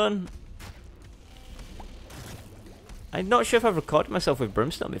brimstone? I'm not sure if I've recorded myself with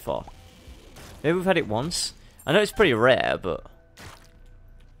brimstone before. Maybe we've had it once. I know it's pretty rare, but...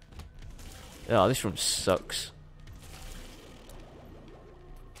 Oh, this room sucks.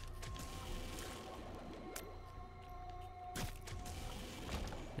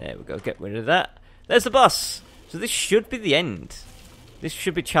 There we go, get rid of that. There's the boss! So this should be the end. This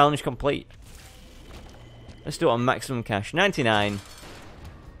should be challenge complete. Let's do it on maximum cash. 99.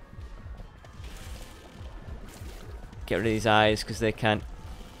 Get rid of these eyes because they can't...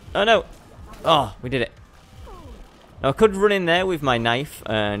 Oh no! Oh, we did it. Now I could run in there with my knife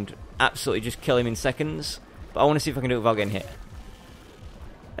and absolutely just kill him in seconds. But I want to see if I can do it without getting hit.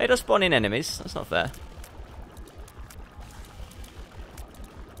 It does spawn in enemies. That's not fair.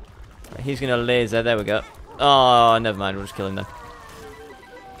 Right, he's going to laser. There we go. Oh, never mind. We'll just kill him then.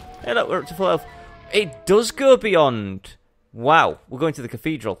 Hey look, we're up to full health. It does go beyond. Wow, we're going to the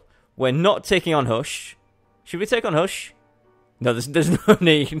cathedral. We're not taking on Hush. Should we take on Hush? No, there's no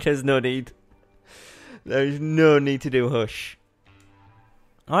need. There's no need. There's no need to do Hush.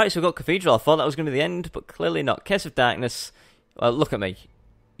 Alright, so we've got cathedral. I thought that was going to be the end, but clearly not. Curse of Darkness. Well, look at me.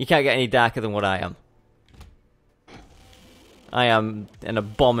 You can't get any darker than what I am. I am an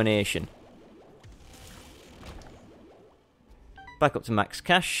abomination. Back up to max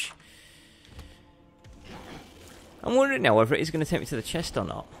cash. I'm wondering now whether it is going to take me to the chest or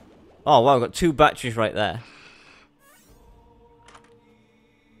not. Oh, wow, I've got 2 batteries right there.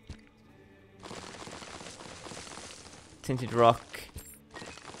 Tinted rock.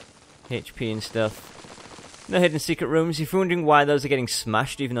 HP and stuff. No hidden secret rooms. If you're wondering why those are getting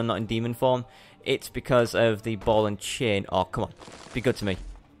smashed even though not in demon form, it's because of the ball and chain. Oh, come on. Be good to me.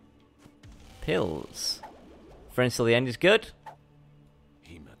 Pills. Friends till the end is good.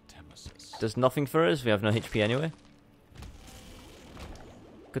 Does nothing for us. We have no HP anyway.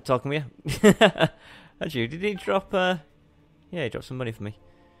 Good talking with you. Actually, did he drop... Yeah, he dropped some money for me.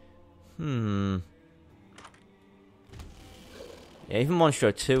 Yeah, even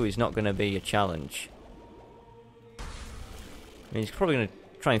Monstro 2 is not going to be a challenge. I mean, he's probably going to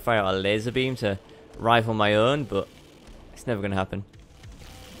try and fire out a laser beam to rival my own, but it's never going to happen.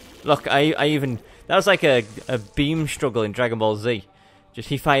 Look, I even... That was like a beam struggle in Dragon Ball Z. Just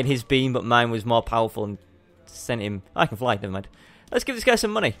he fired his beam, but mine was more powerful and sent him... I can fly, never mind. Let's give this guy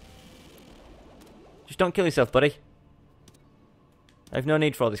some money. Just don't kill yourself, buddy. I have no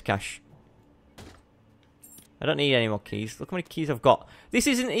need for all this cash. I don't need any more keys. Look how many keys I've got. This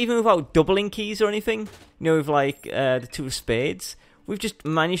isn't even without doubling keys or anything. You know, with like the 2 of spades. We've just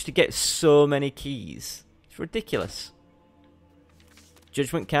managed to get so many keys. It's ridiculous.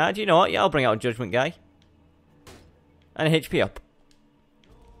 Judgment card. You know what? Yeah, I'll bring out a judgment guy. And a HP up.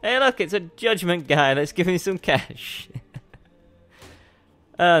 Hey look, it's a judgment guy. Let's give him some cash.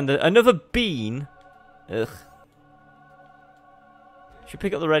 And another bean. Ugh. Should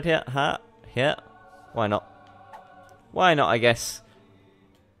pick up the red hat. Yeah. Why not? Why not, I guess.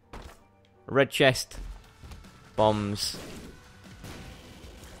 Red chest. Bombs.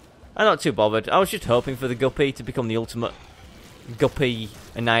 I'm not too bothered. I was just hoping for the guppy to become the ultimate guppy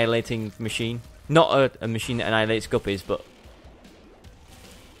annihilating machine. Not a machine that annihilates guppies, but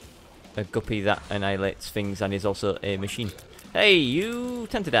a guppy that annihilates things and is also a machine. Hey, you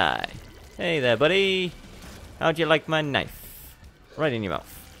tend to die. Hey there, buddy. How'd you like my knife? Right in your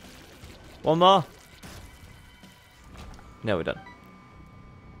mouth. One more. No, we're done.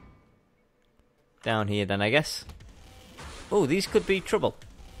 Down here then, I guess. Oh, these could be trouble.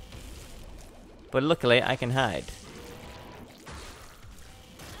 But luckily, I can hide.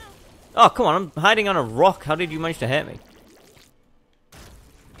 Oh, come on, I'm hiding on a rock. How did you manage to hit me?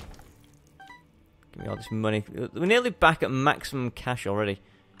 Give me all this money. We're nearly back at maximum cash already.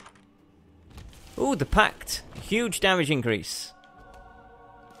 Ooh, the Pact. Huge damage increase.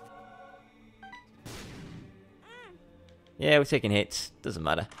 Yeah, we're taking hits. Doesn't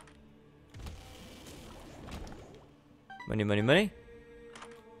matter. Money, money, money.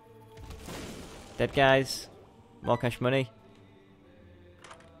 Dead guys. More cash money.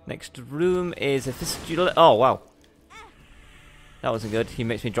 Next room is a fistula. Oh, wow. That wasn't good. He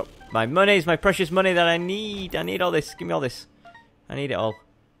makes me drop my money. It's my precious money that I need. I need all this. Give me all this. I need it all.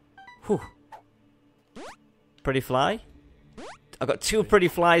 Whew. Pretty fly. I've got 2 pretty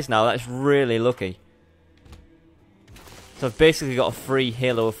flies now. That's really lucky. So I've basically got a free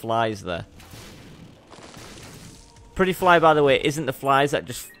halo of flies there. Pretty fly, by the way, isn't the flies that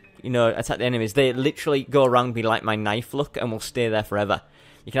just, you know, attack the enemies. They literally go around me like my knife look and will stay there forever.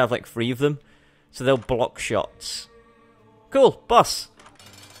 You can have like 3 of them. So they'll block shots. Cool, boss.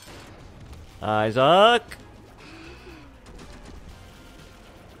 Isaac.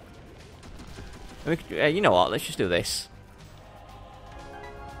 You know what, let's just do this.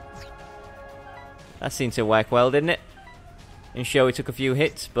 That seemed to work well, didn't it? And sure, we took a few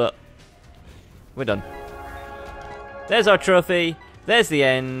hits, but we're done. There's our trophy. There's the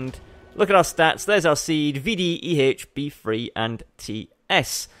end. Look at our stats. There's our seed. VDEH, B3, and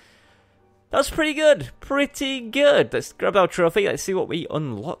TS. That's pretty good. Pretty good. Let's grab our trophy. Let's see what we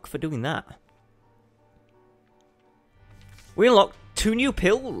unlock for doing that. We unlocked 2 new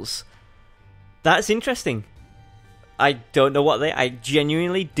pills. That's interesting. I don't know what they... I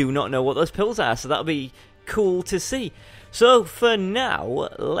genuinely do not know what those pills are, so that'll be cool to see. So, for now,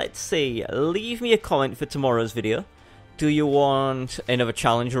 let's see. Leave me a comment for tomorrow's video. Do you want another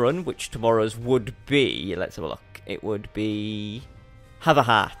challenge run, which tomorrow's would be? Let's have a look. It would be... Have a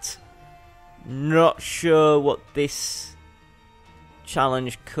heart. Not sure what this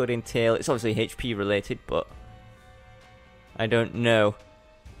challenge could entail. It's obviously HP related, but I don't know.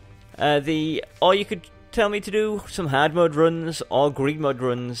 Or you could tell me to do some hard mode runs or green mode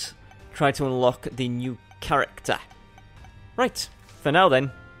runs. Try to unlock the new character. Right, for now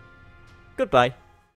then, goodbye.